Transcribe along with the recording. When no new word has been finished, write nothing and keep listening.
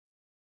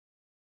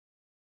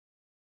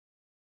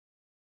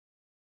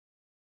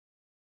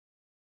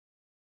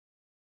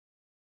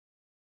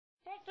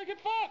to get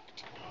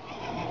fucked.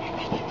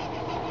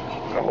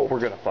 Oh, we're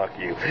gonna fuck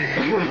you.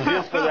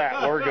 Just for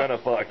that, we're gonna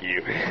fuck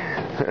you.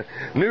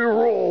 New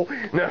rule.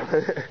 No.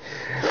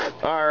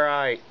 All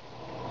right.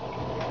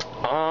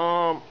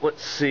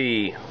 Let's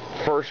see.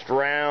 First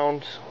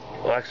round,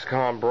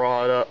 Lexicon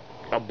brought up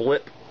a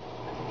blip,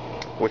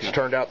 which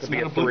turned out to be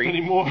a 3.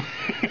 Anymore.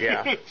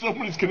 Yeah.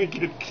 Somebody's gonna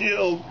get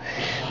killed.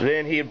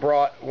 Then he had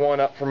brought one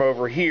up from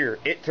over here.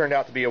 It turned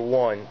out to be a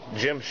 1.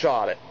 Jim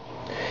shot it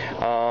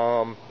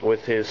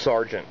with his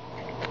sergeant.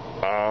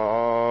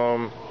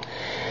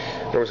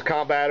 There was a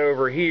combat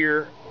over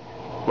here.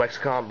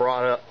 Lexicon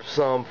brought up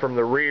some from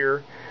the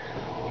rear,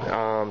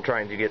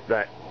 trying to get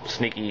that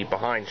sneaky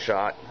behind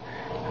shot.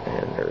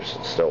 And there's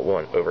still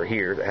one over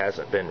here that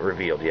hasn't been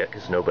revealed yet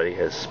because nobody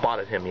has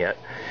spotted him yet.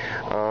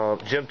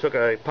 Jim took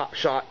a pop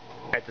shot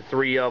at the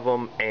 3 of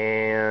them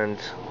and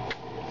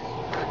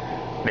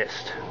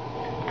missed.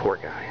 Poor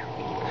guy.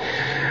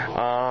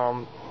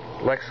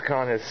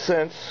 Lexicon has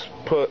since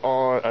put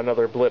on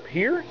another blip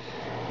here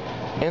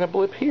and a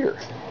blip here.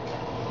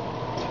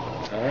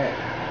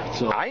 Alright.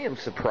 So I am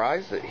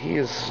surprised that he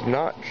has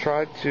not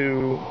tried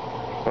to.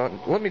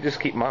 Let me just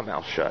keep my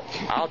mouth shut.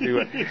 I'll do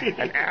it.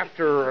 An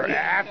after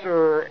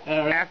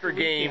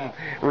game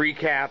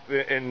recap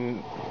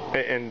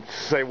and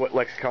say what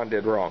Lexicon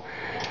did wrong.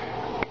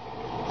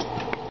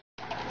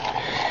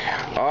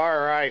 All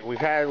right, we've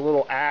had a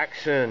little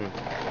action.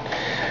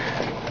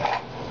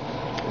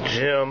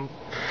 Jim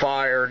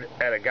fired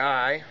at a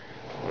guy,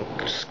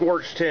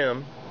 scorched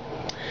him.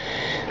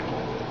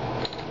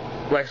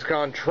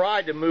 Lexicon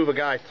tried to move a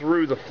guy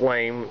through the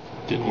flame.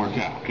 Didn't work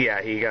out.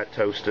 Yeah, he got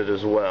toasted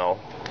as well.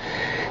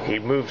 He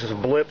moved his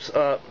blips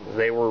up.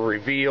 They were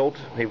revealed.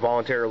 He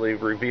voluntarily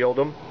revealed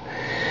them.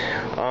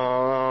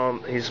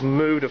 He's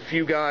moved a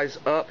few guys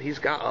up. He's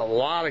got a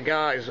lot of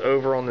guys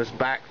over on this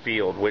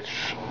backfield, which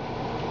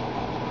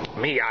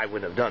I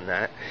wouldn't have done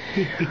that.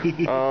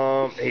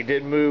 He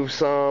did move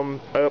some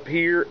up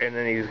here, and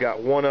then he's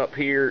got one up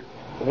here.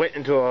 Went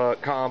into a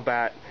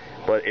combat,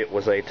 but it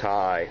was a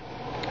tie.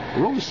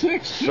 We're over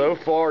 6. So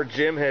far,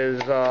 Jim has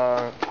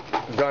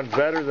done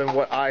better than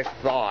what I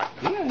thought.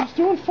 Yeah, he's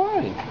doing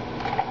fine.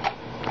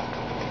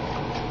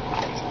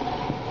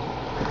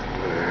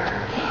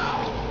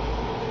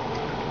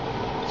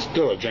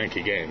 Still a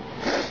janky game.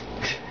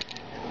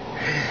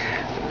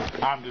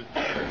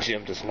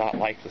 Jim does not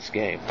like this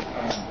game.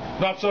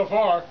 Not so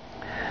far.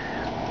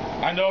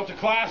 I know it's a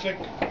classic.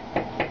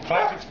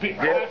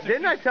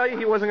 Didn't I tell you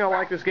he wasn't going to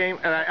like this game?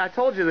 And I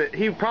told you that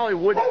he probably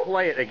wouldn't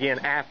play it again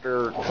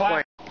after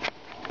playing.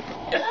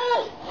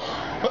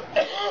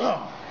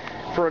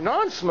 For a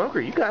non-smoker,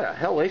 you got a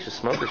hellacious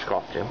smoker's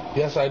cough, Jim.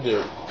 Yes, I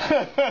do.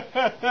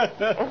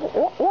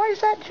 Why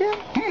is that, Jim?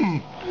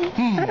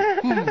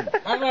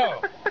 I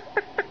know.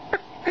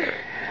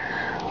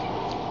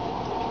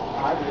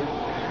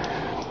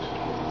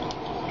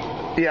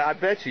 Yeah, I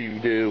bet you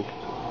do.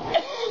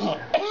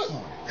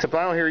 Except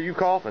I don't hear you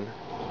coughing.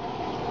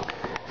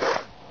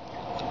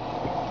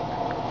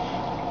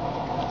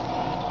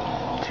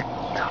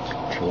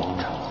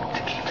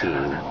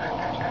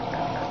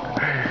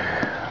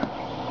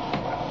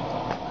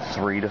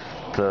 Three to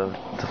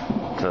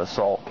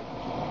assault.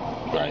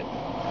 Right.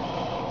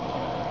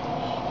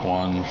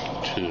 1,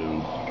 2.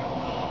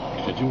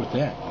 What do you do with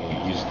that?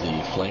 You use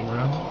the flame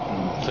round?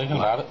 Thinking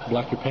about it.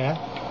 Block your path?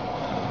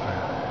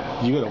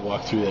 You gotta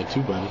walk through that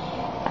too, buddy.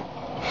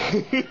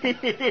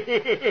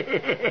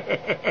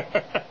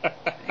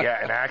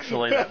 Yeah, and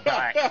actually that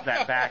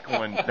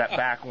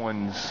back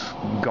one's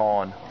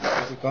gone.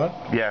 Is it gone?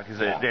 Yeah,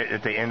 because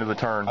at the end of the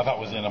turn. I thought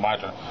it was the end of my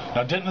turn.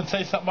 Now, didn't it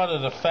say something about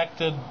it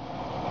affected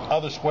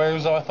other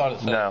squares, though? I thought it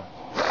said. No.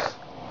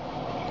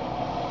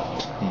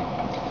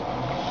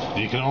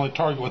 You can only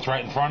target what's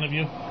right in front of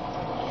you.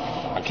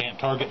 I can't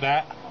target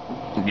that.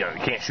 Yeah, you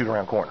can't shoot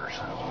around corners.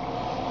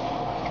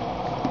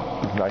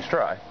 Nice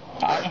try.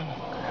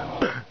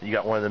 You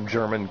got one of them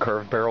German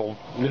curved barrel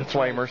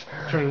flamers.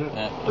 Turn it.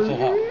 What's it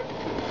help?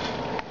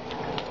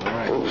 All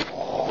right.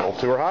 Roll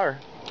 2 or higher.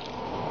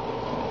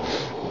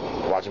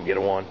 Watch him get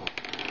a 1.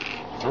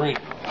 3.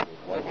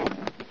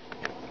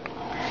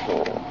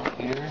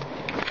 Here.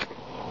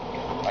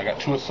 I got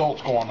 2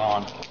 assaults going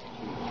on.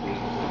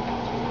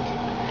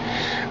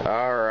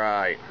 All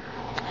right.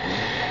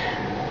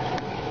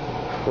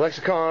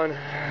 Lexicon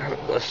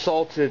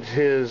assaulted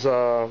his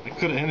It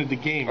could have ended the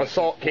game.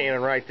 assault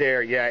cannon right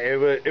there. Yeah,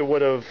 it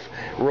would have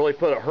really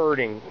put a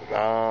hurting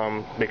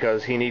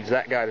because he needs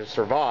that guy to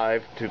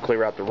survive to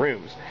clear out the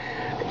rooms.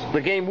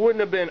 The game wouldn't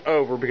have been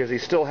over because he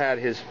still had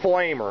his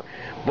flamer,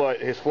 but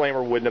his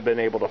flamer wouldn't have been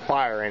able to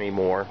fire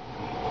anymore.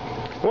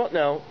 Well,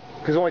 no,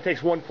 because it only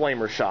takes 1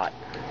 flamer shot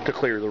to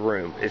clear the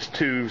room. It's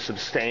 2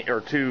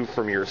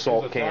 from your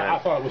assault cannon. I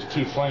thought it was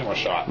 2 flamer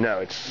shots. No,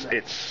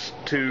 it's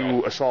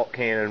 2 assault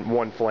cannon,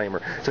 1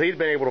 flamer. So he'd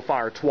been able to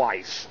fire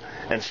twice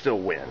and still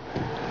win.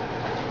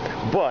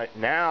 But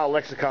now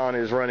Lexicon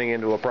is running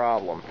into a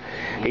problem.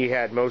 He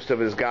had most of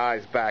his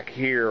guys back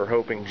here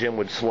hoping Jim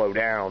would slow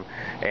down,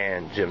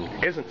 and Jim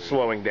isn't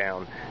slowing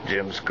down.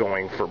 Jim's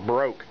going for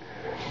broke.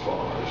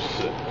 5,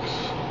 6.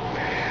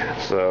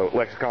 So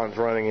Lexicon's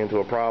running into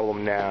a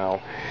problem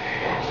now,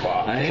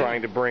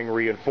 trying to bring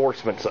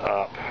reinforcements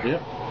up.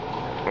 Yep.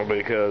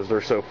 Because they're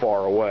so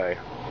far away.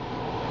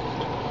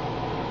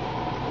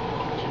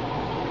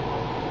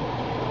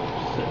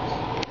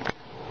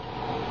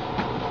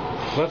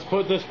 Let's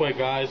put it this way,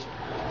 guys.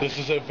 This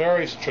is a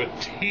very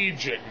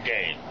strategic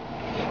game.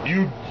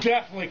 You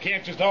definitely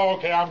can't just, oh,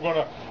 okay, I'm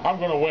gonna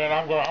win.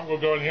 I'm gonna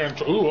go in here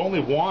and ooh, only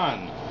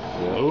one.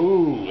 Yeah.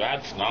 Ooh,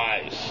 that's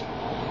nice.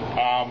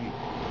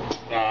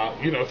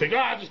 Think,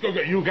 just go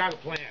get. You got to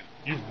plan.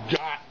 You've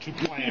got to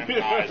plan,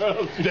 guys.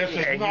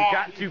 You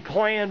got to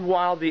plan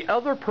while the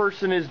other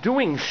person is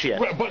doing shit.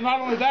 But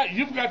not only that,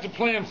 you've got to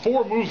plan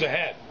 4 moves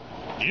ahead.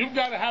 You've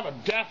got to have a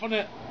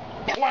definite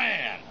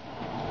plan.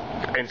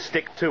 And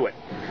stick to it.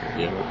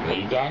 Yeah. Are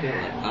you done?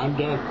 I'm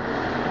done.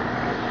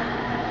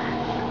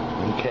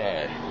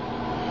 Okay.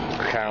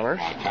 Counter.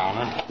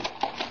 Counter.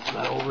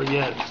 Not over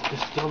yet.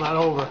 It's still not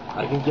over.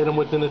 I can get him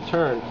within a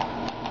turn.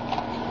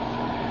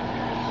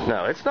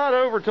 No, it's not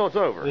over till it's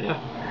over. Yeah.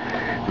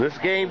 This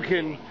game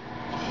can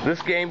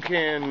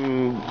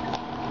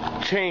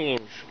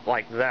change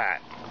like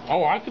that.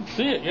 Oh, I can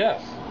see it,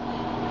 yes.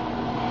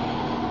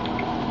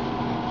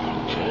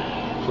 Okay.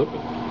 Flip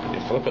it. You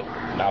flip it.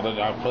 Now that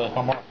I put up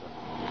my marker.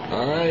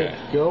 All right,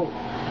 go.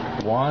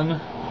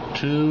 1,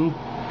 2,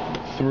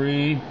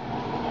 3,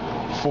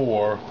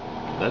 4.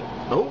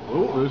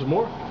 Oh, there's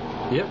more.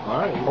 Yep,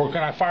 all right. Or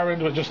can I fire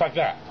into it just like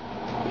that?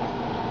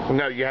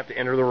 No, you have to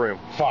enter the room.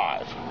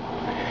 5.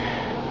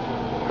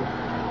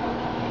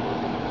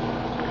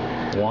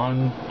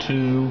 1,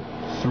 2,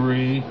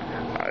 3.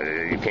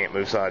 You can't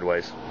move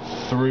sideways.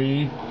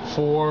 3,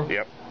 4.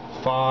 Yep.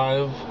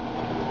 5,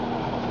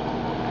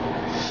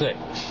 6.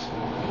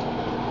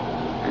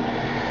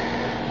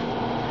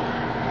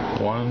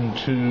 1,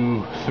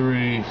 2,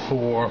 3,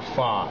 4,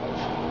 5.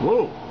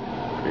 Whoa.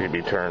 You'd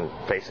be turned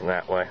facing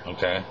that way.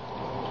 Okay.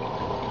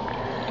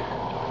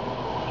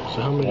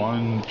 So how many?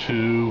 1,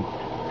 2,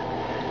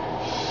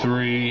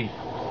 3,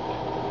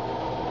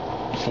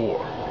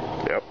 4.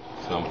 Yep.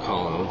 So I'm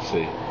calling. Let's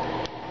see.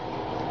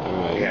 All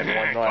right. He had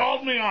one left.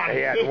 Called me on it.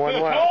 He had one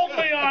left. Called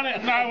me on it,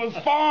 and I was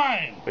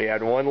fine. He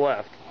had one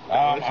left.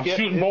 I'm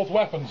shooting both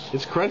weapons.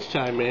 It's crunch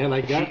time, man.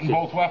 I got Shooting you.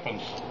 both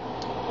weapons.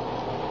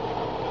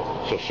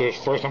 So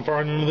first I'm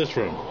firing into this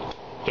room.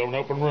 It's an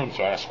open room,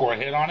 so I score a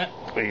hit on it.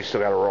 But you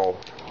still got to roll.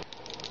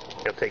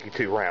 It'll take you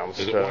 2 rounds.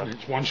 Is it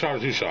it's 1 shot or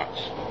 2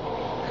 shots?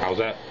 How'd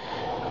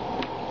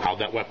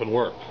that weapon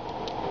work?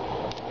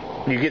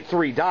 You get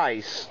 3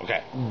 dice.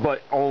 Okay.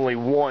 But only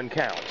 1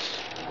 counts.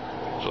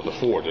 So the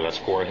 4, did I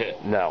score a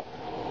hit? No.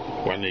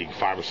 When the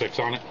 5 or 6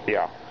 on it?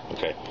 Yeah.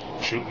 Okay.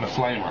 Shooting the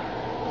flamer.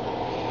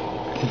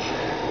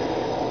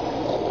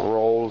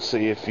 Roll,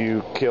 see if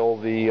you kill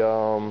the. Yeah,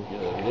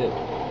 I did.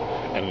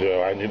 And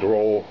I need to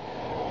roll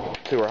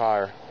 2 or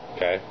higher.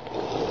 Okay.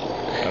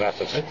 And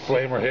that's a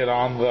flamer hit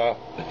on the.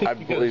 I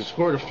believe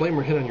scored a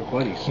flamer hit on your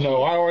buddies.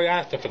 No, I already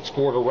asked if it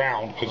scored a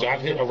round because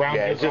I've hit around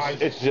his eyes.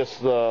 It's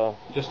just the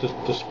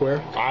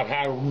square. I've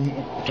had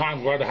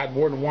times where I had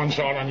more than 1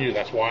 shot on you.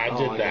 That's why I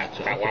did that.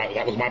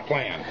 That was my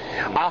plan.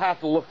 I'll have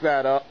to look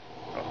that up,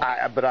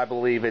 but I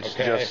believe it's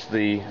just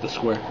the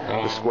square.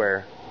 The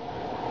square.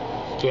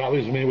 So that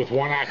leaves me with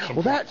 1 action.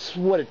 Well, that's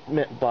what it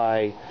meant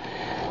by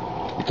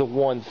the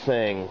one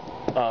thing,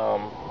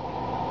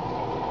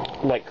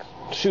 like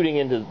shooting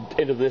into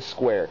this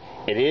square.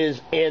 It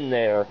is in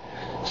there,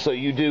 so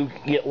you do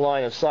get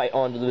line of sight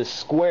onto this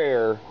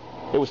square.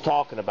 It was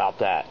talking about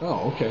that.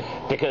 Oh, okay.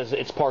 Because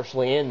it's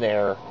partially in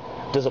there,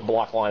 doesn't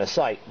block line of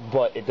sight,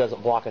 but it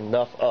doesn't block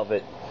enough of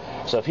it.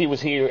 So if he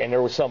was here and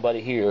there was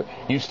somebody here,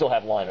 you still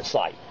have line of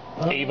sight.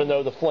 Even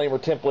though the flamer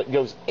template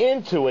goes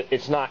into it,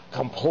 it's not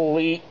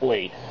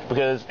completely,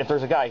 because if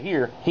there's a guy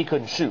here, he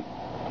couldn't shoot.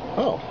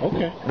 Oh,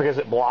 okay. Because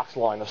it blocks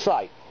line of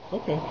sight.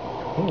 Okay.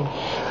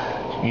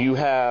 You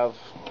have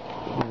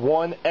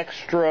 1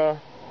 extra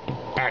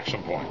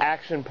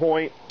action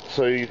point,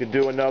 so you could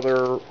do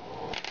another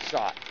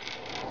shot.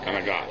 And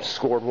I got it.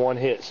 Scored 1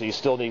 hit, so you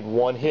still need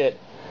 1 hit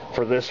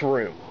for this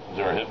room. Is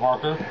there a hit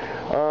marker?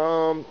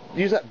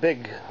 Use that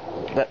big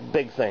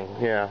thing,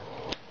 yeah.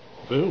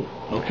 Boom.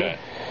 Okay.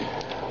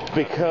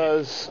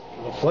 Because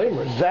the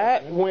flamer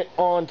that went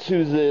on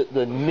to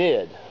the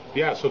NID.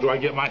 Yeah, so do I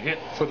get my hit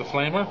for the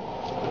flamer?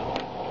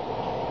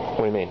 What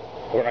do you mean?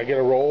 Or I get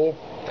a roll,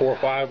 4 or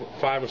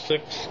 5 or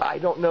 6? I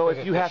don't know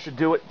if you have to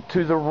do it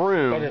to the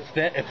room. But it's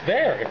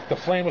there. If the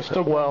flame is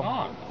still going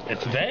on,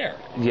 it's there.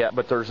 Yeah,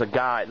 but there's a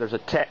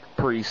tech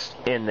priest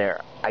in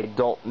there. I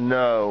don't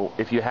know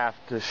if you have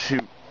to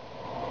shoot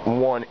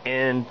 1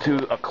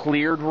 into a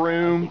cleared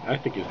room. I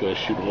think he's going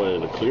to shoot 1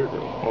 in a cleared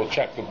room. We'll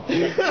check them.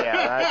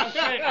 Yeah,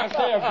 I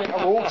say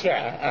a rule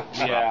check.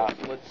 Yeah,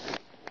 let's